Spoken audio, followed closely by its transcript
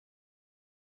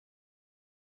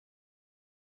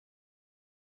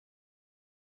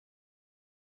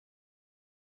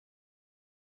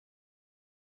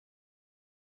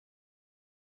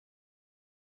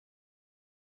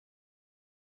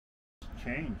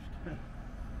unchanged.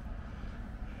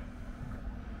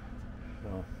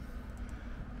 So.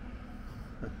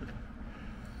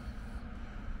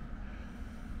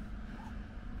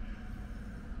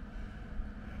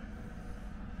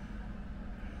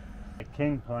 The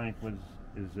king plank when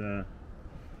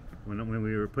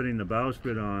we were putting the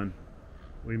bowsprit on,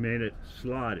 we made it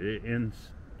slot. It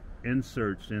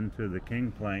inserts into the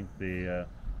king plank the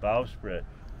bowsprit.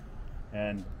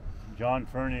 And John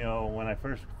Fernio, when I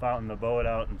first found the boat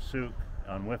out in Souk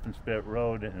on Whiffenspit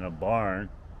Road in a barn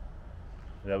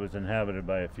that was inhabited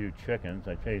by a few chickens,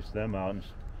 I chased them out. And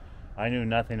I knew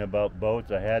nothing about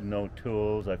boats. I had no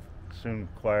tools. I soon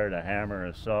acquired a hammer,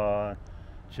 a saw,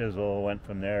 chisel, went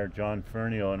from there. John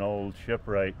Fernio, an old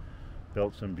shipwright,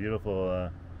 built some beautiful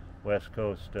West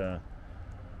Coast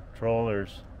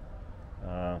trollers,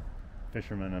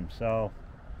 fisherman himself.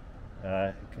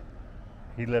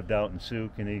 He lived out in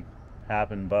Souk, and he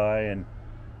happened by and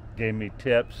gave me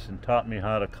tips and taught me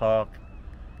how to caulk.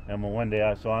 And one day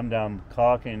I'm down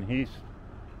caulking, he's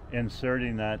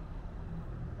inserting that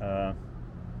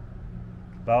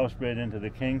bowsprit into the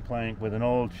king plank with an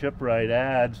old shipwright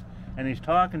adze, and he's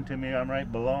talking to me. I'm right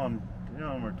below him,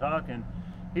 and we're talking.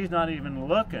 He's not even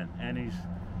looking, and he's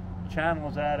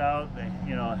channels that out,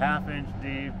 half-inch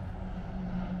deep,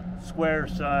 square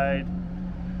side,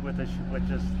 with an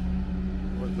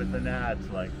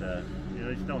adze like that.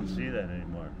 You just don't see that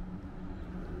anymore.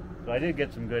 So I did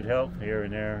get some good help here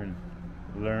and there, and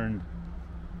learned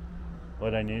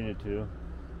what I needed to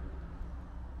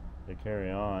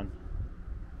carry on.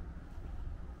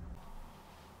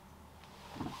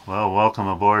 Well, welcome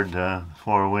aboard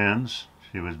Four Winds.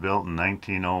 She was built in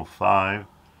 1905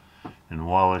 in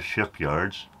Wallace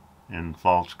Shipyards in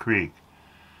False Creek,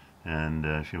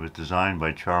 and she was designed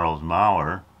by Charles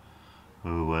Maurer,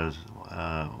 who was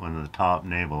one of the top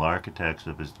naval architects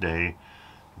of his day,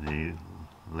 the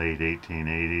late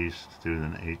 1880s through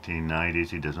the 1890s.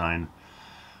 He designed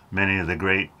many of the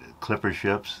great clipper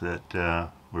ships that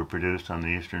were produced on the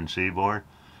eastern seaboard.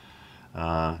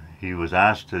 He was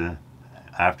asked to,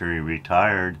 after he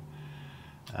retired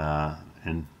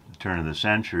in the turn of the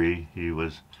century, he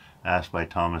was asked by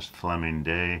Thomas Fleming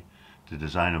Day to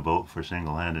design a boat for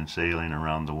single-handed sailing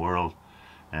around the world,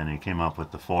 and he came up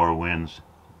with the Four Winds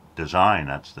design.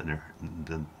 That's the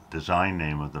design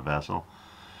name of the vessel,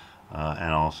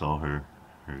 and also her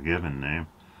given name.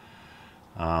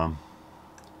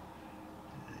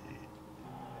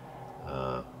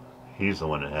 He's the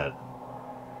one that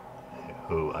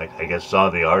who I guess saw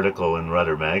the article in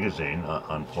Rudder magazine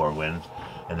on Four Winds,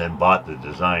 and then bought the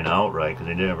design outright, because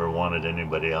he never wanted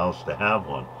anybody else to have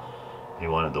one. He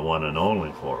wanted the one and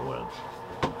only Four Winds.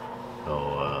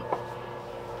 So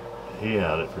he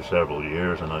had it for several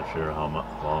years. I'm not sure how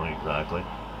long exactly,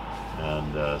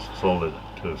 and sold it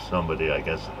to somebody, I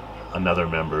guess another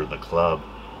member of the club,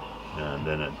 and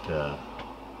then it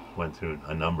went through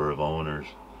a number of owners.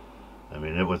 I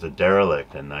mean, it was a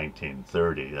derelict in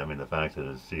 1930. I mean, the fact that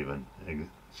it's even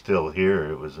still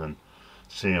here, it was in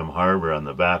Seaham Harbor, on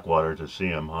the backwater to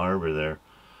Seaham Harbor there,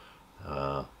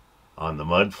 on the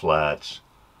mud flats,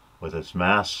 with its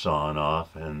mast sawn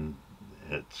off and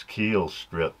its keel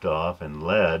stripped off, and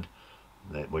lead,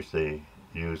 which they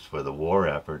used for the war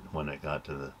effort when it got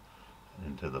to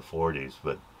into the 40s,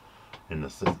 but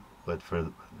but for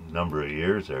a number of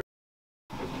years there.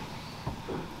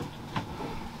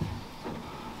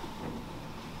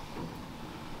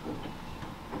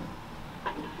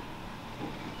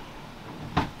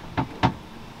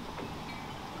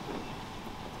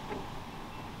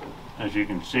 As you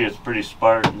can see, it's pretty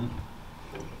Spartan.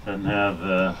 Doesn't have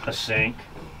a sink,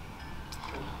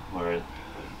 where it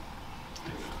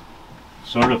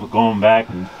sort of going back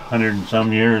 100 and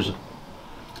some years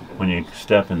when you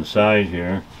step inside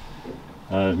here.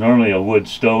 There's normally a wood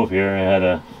stove here. I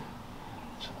had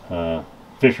a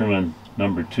fisherman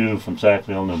 #2 from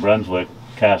Sackville, New Brunswick,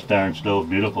 cast iron stove,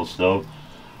 beautiful stove.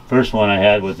 First one I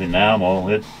had was enamel.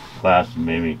 It lasted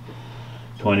maybe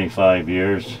 25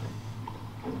 years.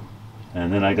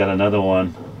 And then I got another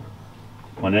one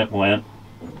when it went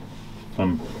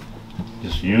from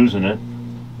just using it,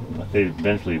 but they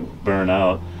eventually burn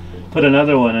out. Put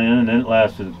another one in, and it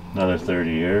lasted another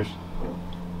 30 years.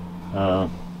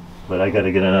 But I got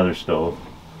to get another stove.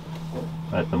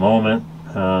 At the moment,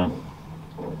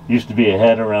 used to be a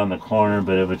head around the corner,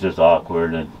 but it was just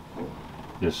awkward, and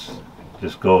just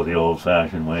go the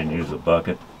old-fashioned way and use a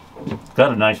bucket. It's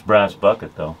got a nice brass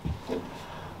bucket though.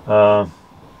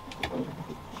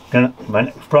 My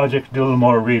next project, do a little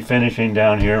more refinishing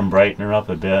down here and brighten her up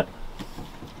a bit,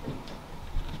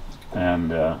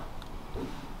 and a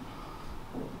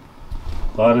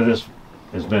lot of this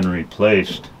has been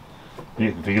replaced.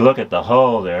 If you look at the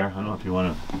hull there, I don't know if you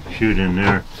want to shoot in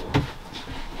there.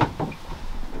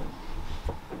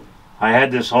 I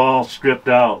had this all stripped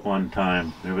out one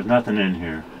time. There was nothing in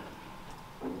here.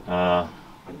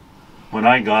 When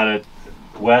I got it,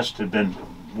 West had been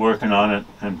working on it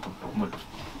and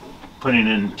putting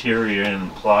interior in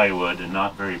plywood, and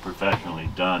not very professionally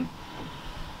done.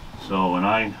 So when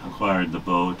I acquired the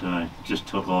boat, I just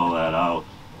took all that out.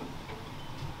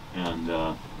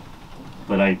 And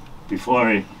but before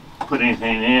I put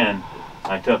anything in,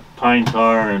 I took pine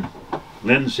tar and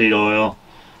linseed oil,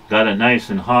 got it nice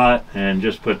and hot, and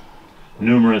just put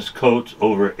numerous coats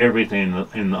over everything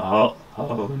in the hull,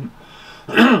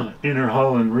 inner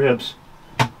hull and ribs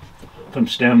from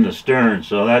stem to stern.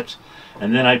 So that's,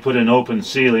 and then I put an open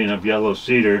ceiling of yellow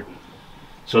cedar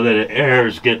so that air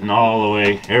is getting all the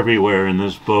way everywhere in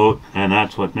this boat, and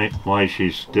that's why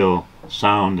she's still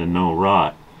sound and no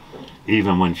rot,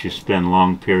 even when she spends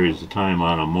long periods of time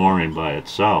on a mooring by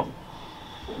itself.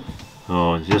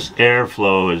 So just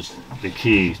airflow is the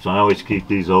key. So I always keep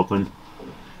these open.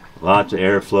 Lots of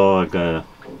airflow. I've got a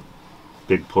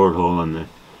big porthole in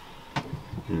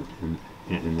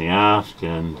the aft,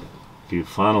 and a few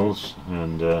funnels,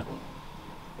 and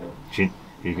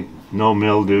no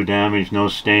mildew damage, no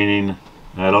staining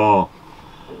at all,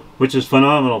 which is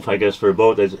phenomenal, I guess, for a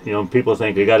boat. You know, people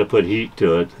think you got to put heat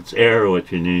to it. It's air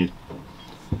what you need.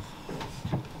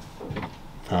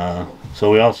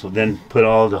 So we also then put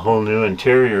all the whole new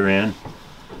interior in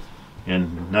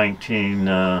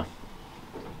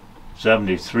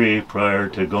 1973, prior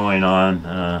to going on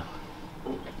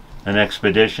an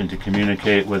expedition to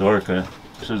communicate with Orca.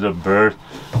 This is a berth.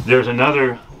 There's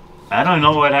another, I don't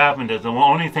know what happened. It's the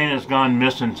only thing that's gone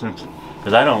missing since,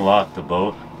 because I don't lock the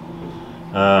boat.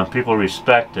 People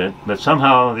respect it, but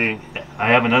somehow I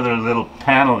have another little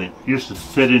panel that used to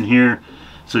fit in here,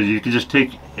 so you could just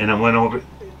take, and it went over,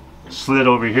 slid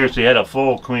over here, so you had a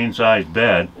full queen size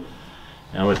bed,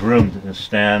 and with room to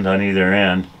stand on either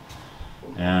end,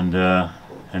 and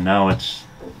now it's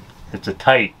a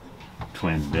tight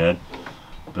twin bed,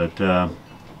 but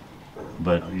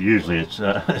usually it's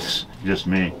just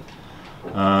me.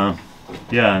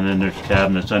 Yeah, and then there's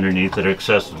cabinets underneath that are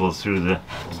accessible through the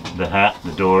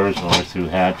doors or through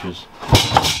hatches.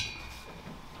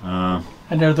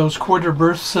 And are those quarter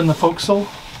berths in the forecastle?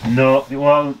 No,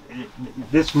 well,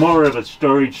 it's more of a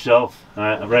storage shelf.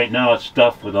 Right now it's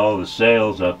stuffed with all the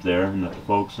sails up there in the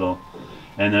forecastle,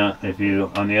 and if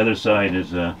you, on the other side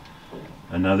is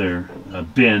another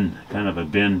bin, kind of a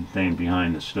bin thing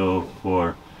behind the stove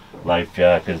for life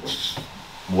jackets,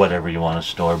 whatever you want to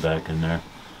store back in there.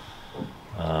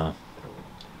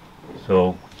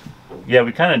 So yeah,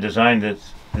 we kind of designed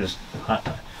this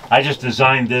I just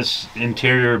designed this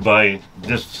interior by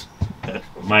just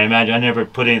my imagine. I never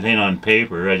put anything on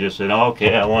paper. I just said,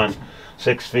 okay, I want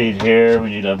 6 feet here,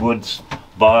 we need a wood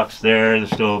box there, the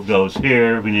stove goes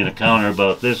here, we need a counter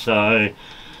about this high.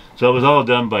 So it was all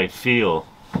done by feel,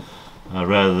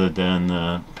 rather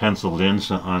than penciled in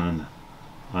on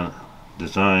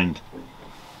designed,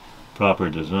 proper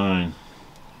design.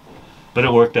 But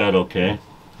it worked out okay.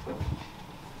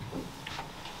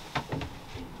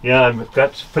 Yeah, I've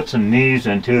got to put some knees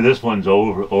in too. This one's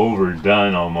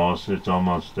overdone almost. It's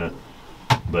almost,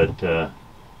 but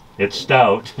it's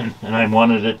stout, and I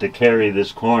wanted it to carry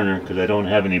this corner because I don't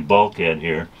have any bulkhead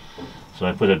here. So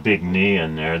I put a big knee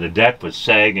in there. The deck was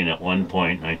sagging at one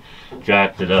point, and I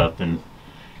jacked it up and,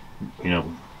 you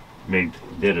know,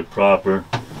 did it proper.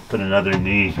 Put another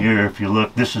knee here. If you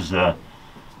look, this is a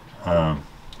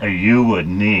yew-wood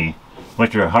knee,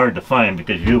 which are hard to find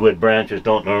because yew-wood branches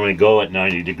don't normally go at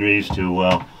 90 degrees too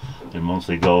well. They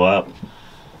mostly go up.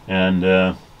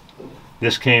 And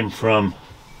this came from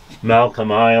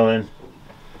Malcolm Island,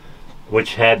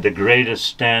 which had the greatest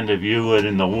stand of yew-wood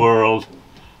in the world.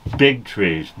 Big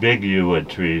trees, big yew-wood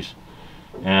trees.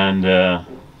 And the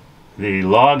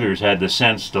loggers had the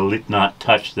sense to not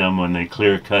touch them when they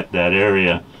clear-cut that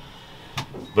area.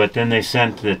 But then they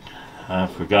sent it, I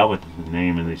forgot what the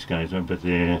name of these guys are, but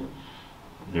they're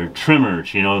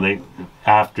trimmers, you know,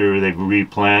 after they've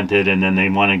replanted, and then they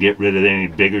want to get rid of any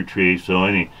bigger trees. So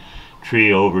any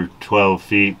tree over 12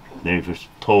 feet, they're just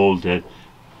told to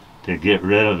get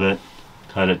rid of it,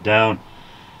 cut it down.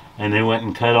 And they went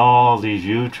and cut all these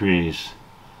yew trees,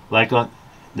 like I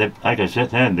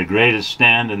said, had the greatest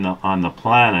stand on the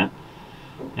planet,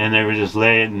 and they were just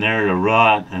laying there to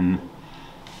rot. And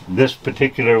this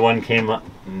particular one came up,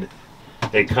 and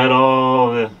they cut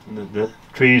all the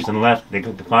trees and left. They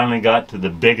finally got to the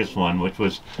biggest one, which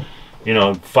was, you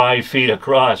know, 5 feet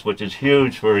across, which is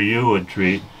huge for a yew-wood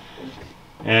tree.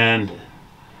 And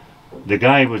the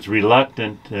guy was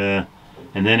reluctant, and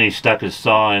then he stuck his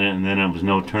saw in it, and then it was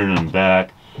no turning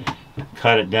back.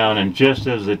 Cut it down, and just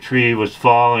as the tree was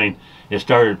falling, it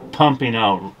started pumping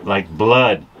out like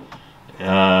blood.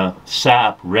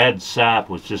 Sap, red sap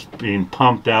was just being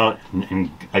pumped out,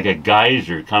 and like a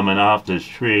geyser coming off this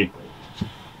tree.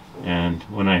 And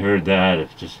when I heard that,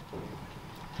 it's just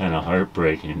kind of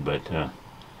heartbreaking. But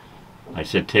I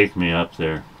said, take me up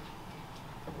there.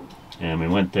 And we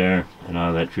went there, and out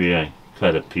of that tree I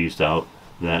cut a piece out.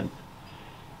 That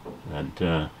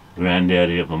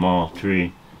granddaddy of them all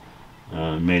tree,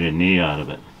 made a knee out of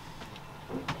it.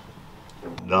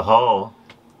 The hull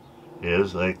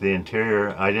is like the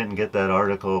interior. I didn't get that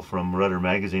article from Rudder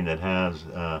magazine that has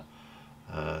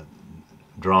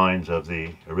drawings of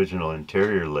the original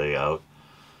interior layout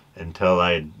until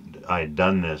I'd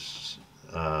done this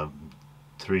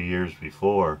 3 years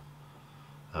before.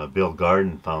 Bill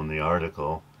Garden found the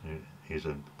article. He's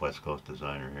a West Coast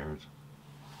designer here.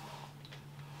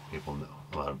 People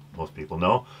know, most people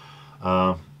know.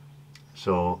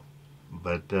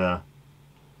 But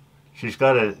she's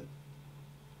got a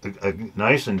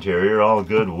nice interior, all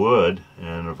good wood,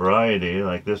 and a variety.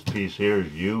 Like this piece here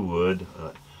is yew wood,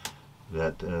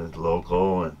 that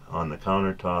local, and on the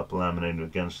countertop laminated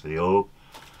against the oak.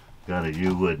 Got a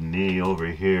yew wood knee over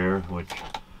here, which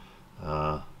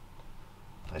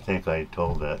I think I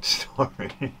told that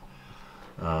story.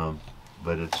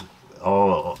 But it's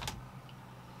all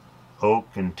oak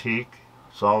and teak,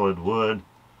 solid wood,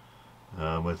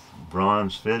 with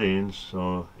bronze fittings,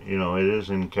 so you know it is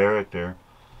in character.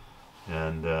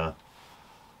 And I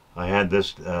had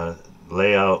this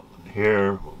layout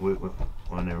here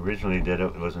when I originally did it.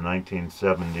 It was in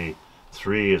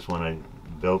 1973 is when I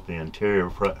built the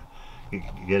interior,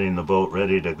 getting the boat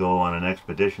ready to go on an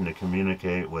expedition to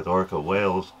communicate with orca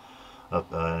whales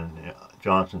up in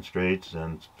Johnson Straits,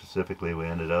 and specifically we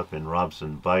ended up in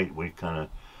Robson Bight. We kind of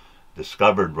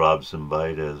discovered Robson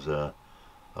Bight as a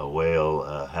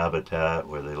whale habitat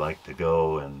where they like to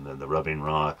go, and the rubbing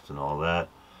rocks and all that.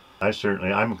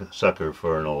 I'm a sucker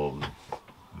for an old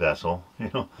vessel,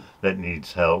 you know, that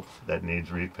needs help, that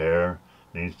needs repair,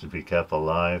 needs to be kept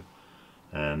alive.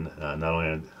 And not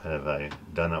only have I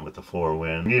done that with the Four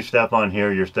Winds. When you step on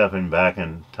here, you're stepping back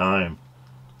in time.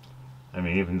 I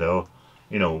mean, even though,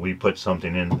 you know, we put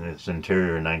something in its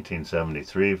interior in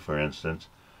 1973, for instance,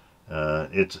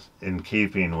 it's in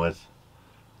keeping with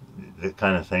the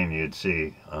kind of thing you'd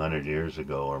see 100 years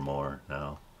ago or more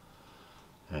now.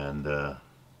 And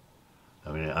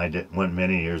I mean, went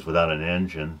many years without an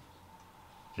engine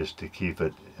just to keep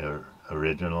it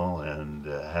original and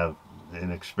have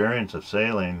an experience of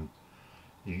sailing.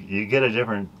 You get a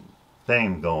different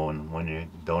thing going when you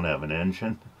don't have an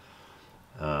engine,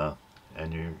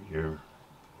 and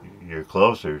you're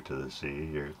closer to the sea,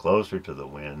 you're closer to the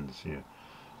winds. You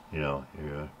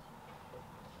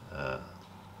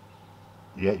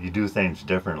do things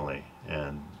differently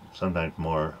and sometimes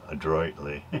more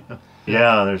adroitly.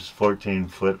 Yeah, there's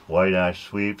 14-foot white ash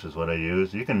sweeps is what I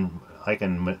use. I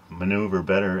can maneuver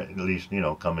better, at least, you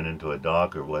know, coming into a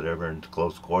dock or whatever in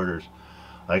close quarters.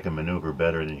 I can maneuver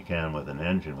better than you can with an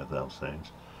engine with those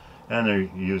things. And they're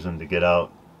using to get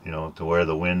out, you know, to where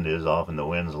the wind is. Often the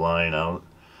wind's lying out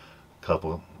a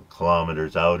couple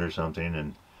kilometers out or something,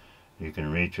 and you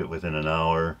can reach it within an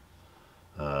hour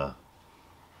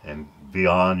and be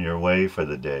on your way for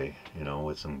the day, you know,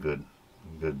 with some good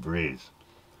breeze.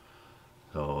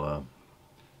 So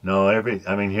no,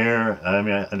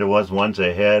 there was once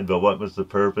a head, but what was the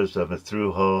purpose of a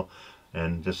through hull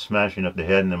and just smashing up the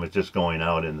head, and it was just going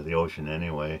out into the ocean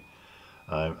anyway?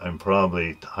 I'm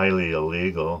probably highly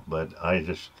illegal, but I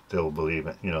just still believe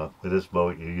it. You know, with this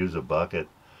boat, you use a bucket,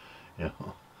 you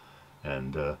know,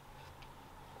 and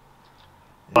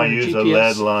I use a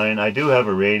lead line. I do have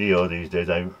a radio these days.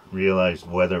 I realize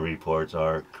weather reports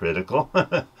are critical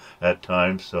at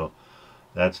times, so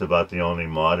that's about the only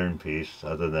modern piece.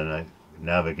 Other than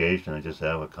navigation, I just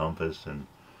have a compass and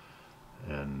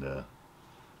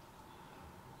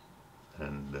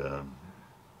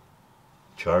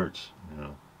charts. You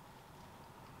know,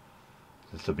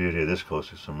 it's the beauty of this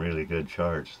coast. There's some really good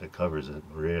charts that covers it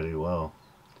really well.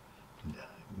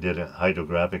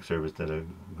 Hydrographic Service did a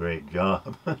great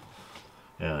job.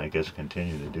 And I guess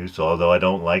continue to do so, although I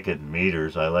don't like it in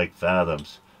meters. I like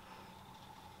fathoms.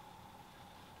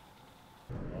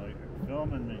 While you're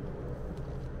filming me.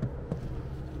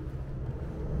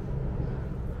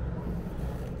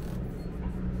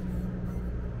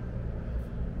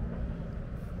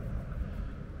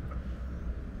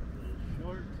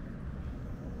 Short.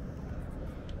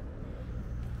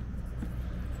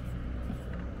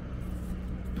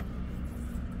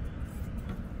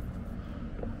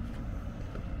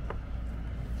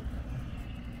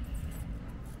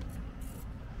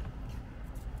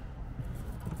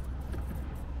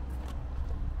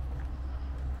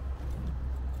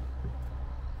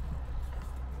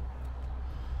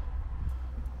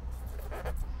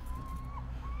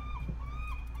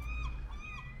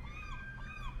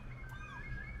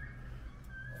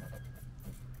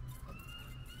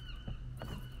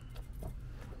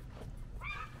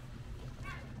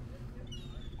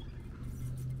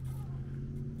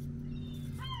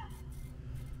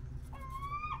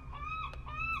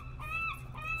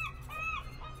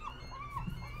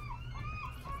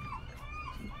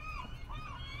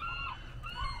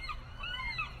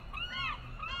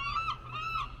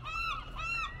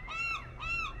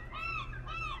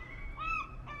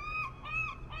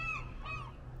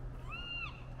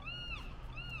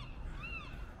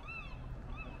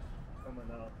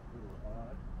 coming up through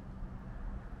hot.